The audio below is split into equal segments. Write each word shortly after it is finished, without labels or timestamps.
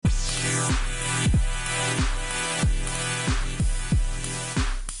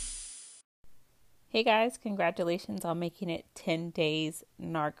Hey guys, congratulations on making it 10 days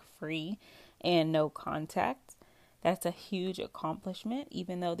narc free and no contact. That's a huge accomplishment.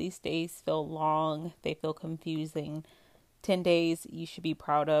 Even though these days feel long, they feel confusing. 10 days you should be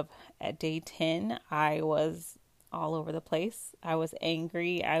proud of. At day 10, I was all over the place. I was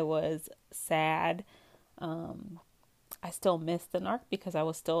angry. I was sad. I still missed the narc because I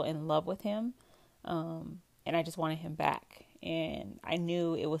was still in love with him. And I just wanted him back. And I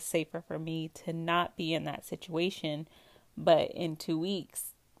knew it was safer for me to not be in that situation. But in 2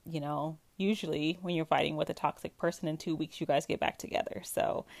 weeks, usually when you're fighting with a toxic person in 2 weeks, you guys get back together.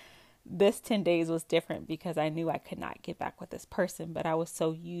 So this 10 days was different because I knew I could not get back with this person. But I was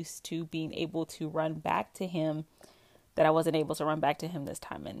so used to being able to run back to him that I wasn't able to run back to him this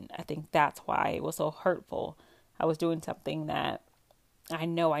time. And I think that's why it was so hurtful. I was doing something that I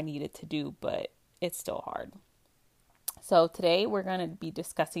know I needed to do, but it's still hard. So today we're going to be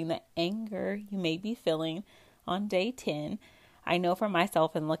discussing the anger you may be feeling on day 10. I know for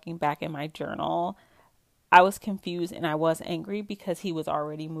myself, and looking back in my journal, I was confused and I was angry because he was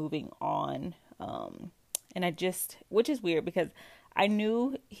already moving on. Which is weird because I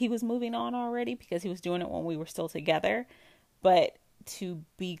knew he was moving on already because he was doing it when we were still together. But to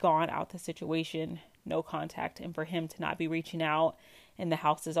be gone out the situation, no contact, and for him to not be reaching out, and the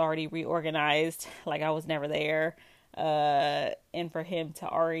house is already reorganized, like I was never there, and for him to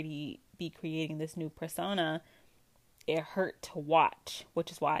already be creating this new persona, it hurt to watch,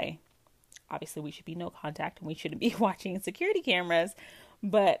 which is why obviously we should be no contact and we shouldn't be watching security cameras,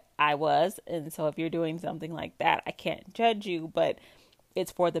 but I was. And so if you're doing something like that, I can't judge you, but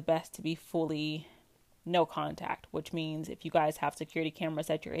it's for the best to be fully no contact, which means if you guys have security cameras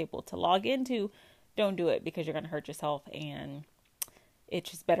that you're able to log into, don't do it because you're going to hurt yourself. And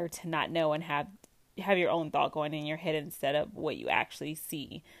it's just better to not know and have your own thought going in your head instead of what you actually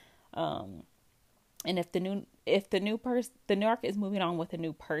see. And if the narc is moving on with a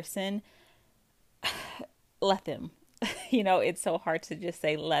new person, let them. It's so hard to just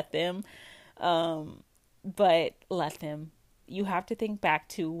say let them, but let them. You have to think back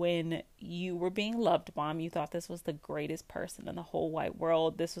to when you were being loved bomb. You thought this was the greatest person in the whole wide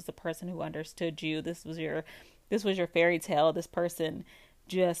world. This was the person who understood you. This was your fairy tale. This person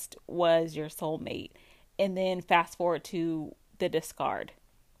just was your soulmate. And then fast forward to the discard.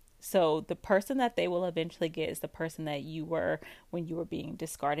 So the person that they will eventually get is the person that you were when you were being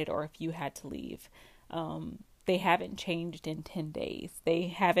discarded, or if you had to leave. They haven't changed in 10 days. They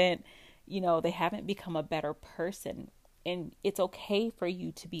haven't become a better person. And it's okay for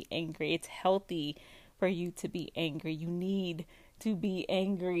you to be angry. It's healthy for you to be angry. You need to be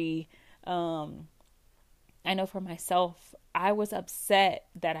angry. I know for myself, I was upset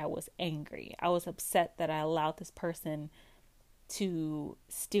that I was angry. I was upset that I allowed this person to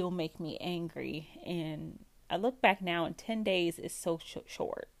still make me angry. And I look back now, and 10 days is so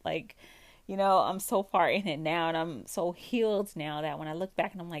short. I'm so far in it now, and I'm so healed now that when I look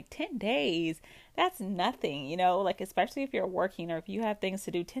back and I'm like, 10 days, that's nothing, especially if you're working or if you have things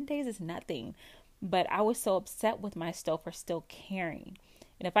to do, 10 days is nothing. But I was so upset with myself for still caring.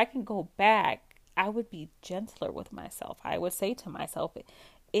 And if I can go back, I would be gentler with myself. I would say to myself,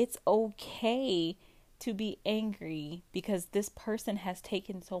 it's okay to be angry because this person has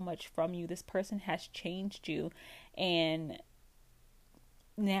taken so much from you. This person has changed you. And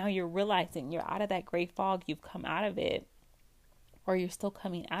now you're realizing you're out of that gray fog. You've come out of it, or you're still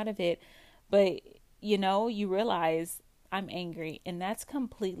coming out of it. But, you realize I'm angry, and that's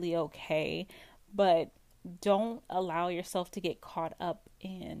completely okay. But don't allow yourself to get caught up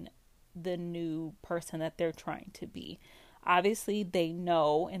in the new person that they're trying to be. Obviously, they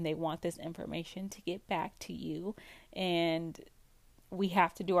know and they want this information to get back to you. And we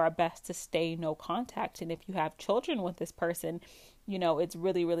have to do our best to stay no contact. And if you have children with this person, it's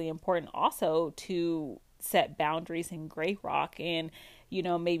really, really important also to set boundaries in Grey Rock, and,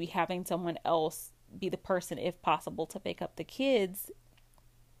 maybe having someone else be the person, if possible, to pick up the kids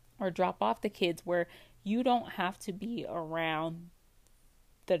or drop off the kids, where you don't have to be around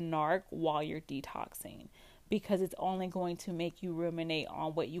the narc while you're detoxing, because it's only going to make you ruminate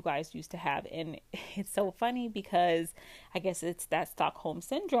on what you guys used to have. And it's so funny because I guess it's that Stockholm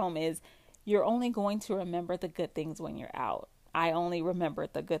syndrome is you're only going to remember the good things when you're out. I only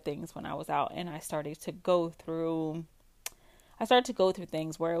remembered the good things when I was out, and I started to go through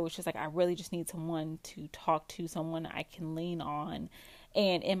things where it was just like, I really just need someone to talk to, someone I can lean on.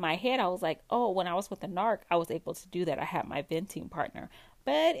 And in my head, I was like, oh, when I was with the narc, I was able to do that. I had my venting partner.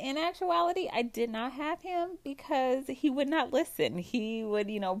 But in actuality, I did not have him because he would not listen. He would,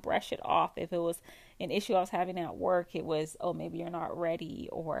 brush it off. If it was an issue I was having at work, it was, oh, maybe you're not ready,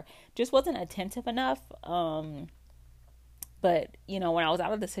 or just wasn't attentive enough. But when I was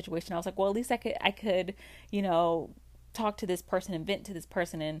out of the situation, I was like, well, at least I could, you know, talk to this person and vent to this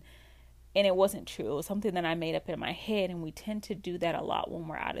person, and it wasn't true. It was something that I made up in my head, and we tend to do that a lot when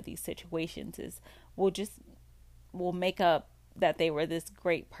we're out of these situations. Is we'll make up that they were this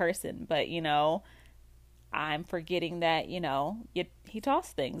great person, but I'm forgetting that he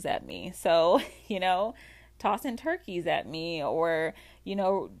tossed things at me. So tossing turkeys at me, or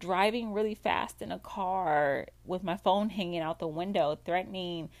driving really fast in a car with my phone hanging out the window,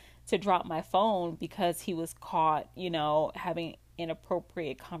 threatening to drop my phone because he was caught having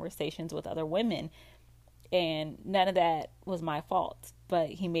inappropriate conversations with other women. And none of that was my fault, but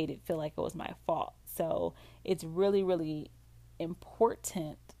he made it feel like it was my fault. So it's really, really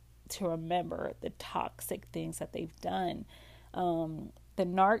important to remember the toxic things that they've done. The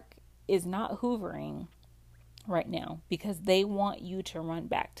narc is not hoovering right now because they want you to run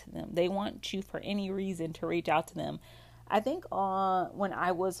back to them. They want you for any reason to reach out to them. I think when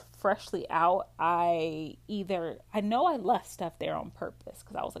I was freshly out, I know I left stuff there on purpose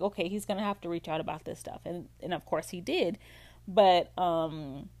because I was like, okay, he's gonna have to reach out about this stuff, and of course he did, but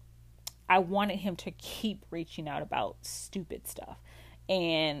I wanted him to keep reaching out about stupid stuff.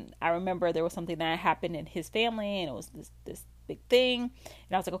 And I remember there was something that happened in his family, and it was this big thing,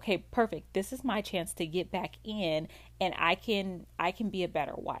 and I was like, okay, perfect, this is my chance to get back in, and I can be a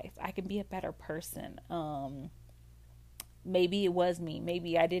better wife, I can be a better person. Maybe it was me,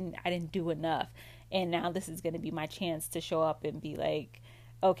 maybe I didn't do enough, and now this is going to be my chance to show up and be like,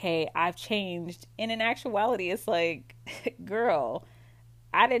 okay, I've changed. And in actuality, it's like, girl,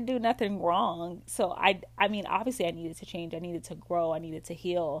 I didn't do nothing wrong. So I mean, obviously I needed to change, I needed to grow, I needed to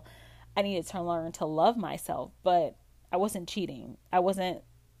heal, I needed to learn to love myself, but I wasn't cheating, I wasn't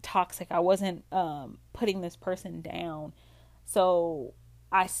toxic, I wasn't putting this person down. So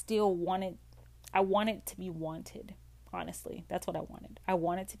I wanted to be wanted. Honestly, that's what I wanted. I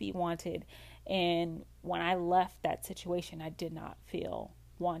wanted to be wanted. And when I left that situation, I did not feel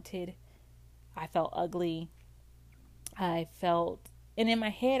wanted. I felt ugly. And in my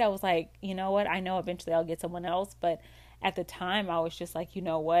head, I was like, you know what? I know eventually I'll get someone else. But at the time, I was just like, you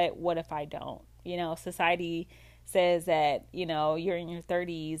know what? What if I don't? Society says that, you're in your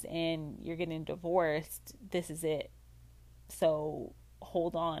 30s and you're getting divorced. This is it. So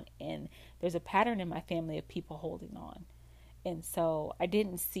hold on. And there's a pattern in my family of people holding on. And so I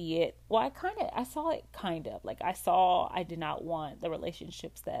didn't see it. Well, I saw it kind of. Like I did not want the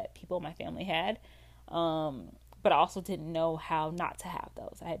relationships that people in my family had. But I also didn't know how not to have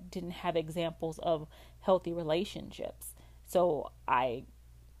those. I didn't have examples of healthy relationships. So I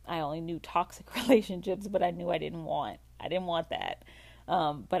only knew toxic relationships, but I knew I didn't want that.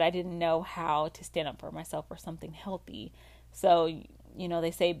 But I didn't know how to stand up for myself for something healthy. So,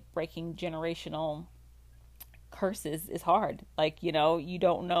 they say breaking generational curses is hard. Like, you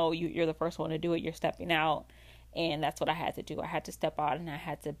don't know, you're the first one to do it. You're stepping out. And that's what I had to do. I had to step out and I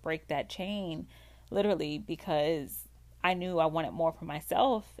had to break that chain, literally, because I knew I wanted more for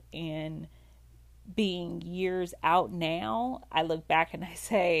myself. And being years out now, I look back and I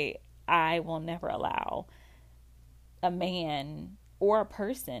say, I will never allow a man or a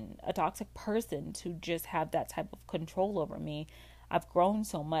person, a toxic person, to just have that type of control over me. I've grown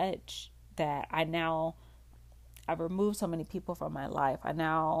so much that I've removed so many people from my life. I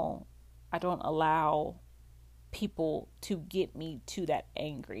don't allow people to get me to that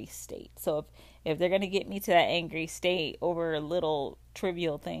angry state. So if they're going to get me to that angry state over little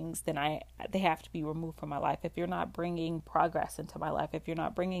trivial things, then they have to be removed from my life. If you're not bringing progress into my life, if you're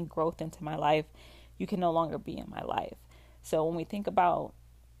not bringing growth into my life, you can no longer be in my life. So when we think about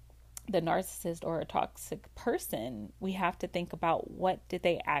the narcissist or a toxic person, we have to think about what did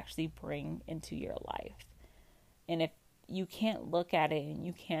they actually bring into your life. And if you can't look at it and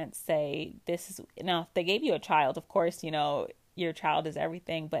you can't say this is, now if they gave you a child, of course, your child is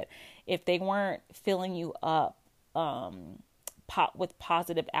everything, but if they weren't filling you up with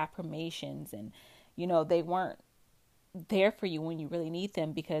positive affirmations, and they weren't there for you when you really need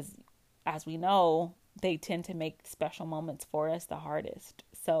them, because as we know, they tend to make special moments for us the hardest.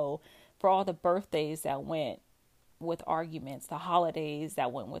 So for all the birthdays that went with arguments, the holidays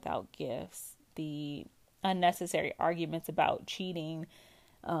that went without gifts, the unnecessary arguments about cheating,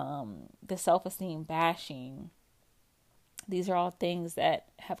 the self-esteem bashing, these are all things that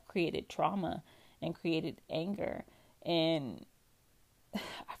have created trauma and created anger. And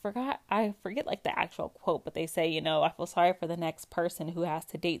I forget like the actual quote, but they say, I feel sorry for the next person who has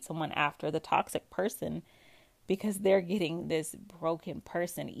to date someone after the toxic person because they're getting this broken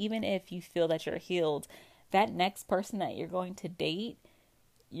person. Even if you feel that you're healed, that next person that you're going to date,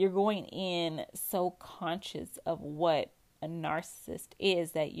 you're going in so conscious of what a narcissist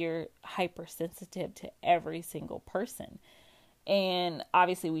is that you're hypersensitive to every single person. And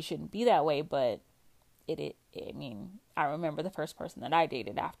obviously we shouldn't be that way, but I mean, I remember the first person that I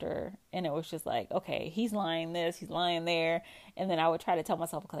dated after, and it was just like, okay, he's lying this, he's lying there. And then I would try to tell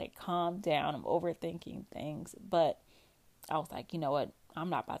myself, like, calm down, I'm overthinking things. But I was like, you know what? I'm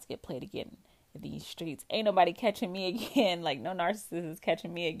not about to get played again in these streets. Ain't nobody catching me again. Like, no narcissist is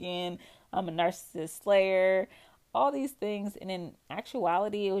catching me again. I'm a narcissist slayer. All these things. And in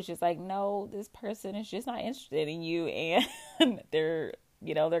actuality, it was just like, no, this person is just not interested in you. And they're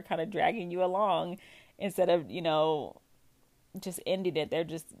kind of dragging you along instead of, just ending it. They're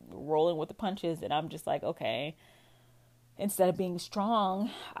just rolling with the punches. And I'm just like, okay, instead of being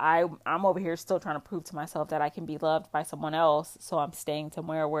strong, I'm over here still trying to prove to myself that I can be loved by someone else. So I'm staying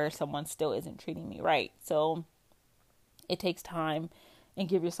somewhere where someone still isn't treating me right. So it takes time, and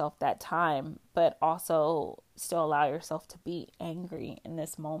give yourself that time, but also still allow yourself to be angry in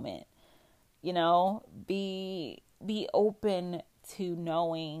this moment. Be open to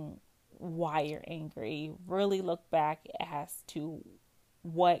knowing why you're angry. Really look back as to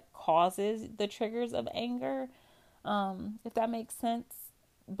what causes the triggers of anger, if that makes sense.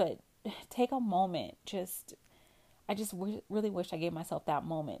 But take a moment. Really wish I gave myself that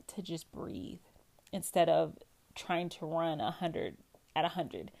moment to just breathe instead of trying to run 100 at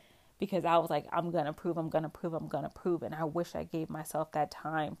 100, because I was like, I'm going to prove. And I wish I gave myself that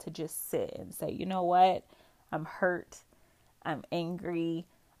time to just sit and say, you know what? I'm hurt. I'm angry.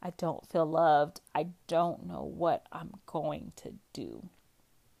 I don't feel loved. I don't know what I'm going to do.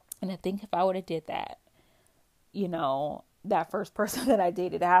 And I think if I would have did that, that first person that I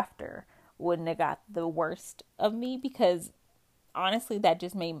dated after wouldn't have got the worst of me, because honestly, that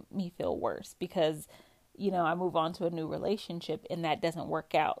just made me feel worse, because, I move on to a new relationship and that doesn't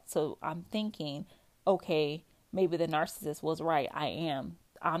work out. So I'm thinking, okay, maybe the narcissist was right.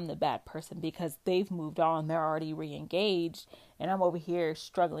 I'm the bad person because they've moved on. They're already re-engaged and I'm over here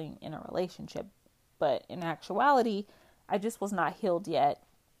struggling in a relationship. But in actuality, I just was not healed yet.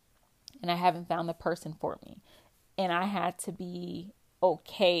 And I haven't found the person for me. And I had to be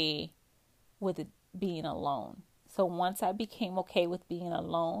okay with it being alone. So once I became okay with being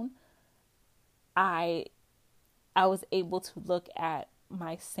alone, I was able to look at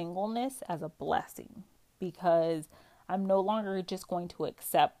my singleness as a blessing, because I'm no longer just going to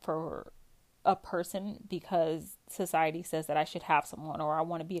accept for a person because society says that I should have someone, or I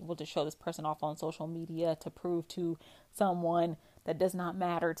want to be able to show this person off on social media to prove to someone that does not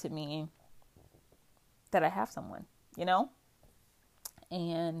matter to me that I have someone,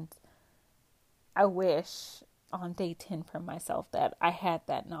 And I wish on day 10 for myself that I had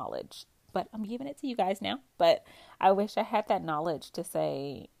that knowledge, but I'm giving it to you guys now. But I wish I had that knowledge to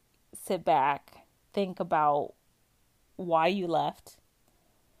say, sit back, think about why you left,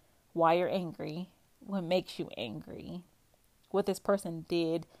 why you're angry, what makes you angry, what this person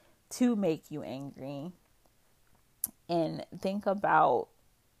did to make you angry, and think about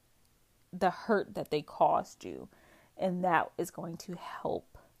the hurt that they caused you. And that is going to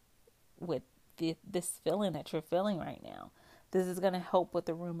help with this feeling that you're feeling right now. This is going to help with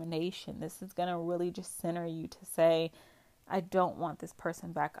the rumination. This is going to really just center you to say, I don't want this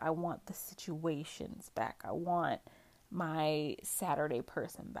person back. I want the situations back. I want my Saturday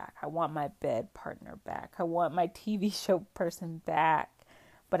person back. I want my bed partner back. I want my TV show person back.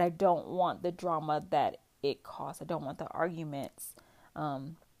 But I don't want the drama that it caused. I don't want the arguments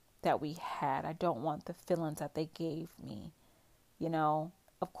that we had. I don't want the feelings that they gave me.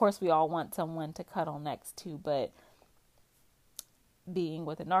 Of course, we all want someone to cuddle next to, but being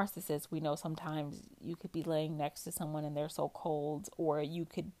with a narcissist, we know sometimes you could be laying next to someone and they're so cold, or you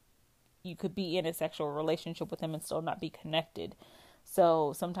could be in a sexual relationship with them and still not be connected.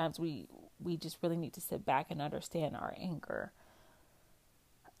 So sometimes we just really need to sit back and understand our anger.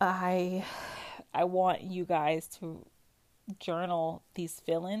 I want you guys to journal these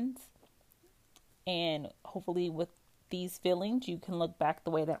feelings, and hopefully with these feelings you can look back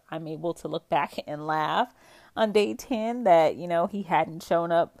the way that I'm able to look back and laugh on day 10 that he hadn't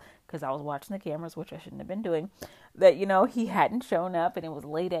shown up, because I was watching the cameras, which I shouldn't have been doing, that he hadn't shown up and it was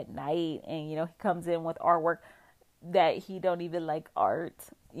late at night, and he comes in with artwork that he don't even like art,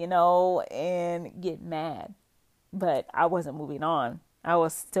 and get mad. But I wasn't moving on. I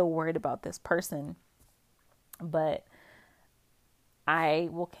was still worried about this person. But I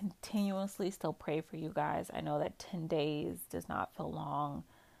will continuously still pray for you guys. I know that 10 days does not feel long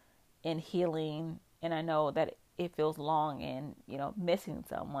in healing, and I know that it feels long in, missing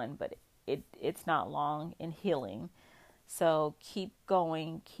someone, but it's not long in healing. So keep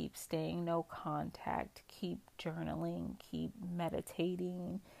going, keep staying no contact, keep journaling, keep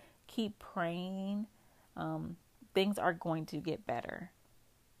meditating, keep praying. Things are going to get better.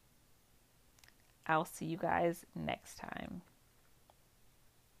 I'll see you guys next time.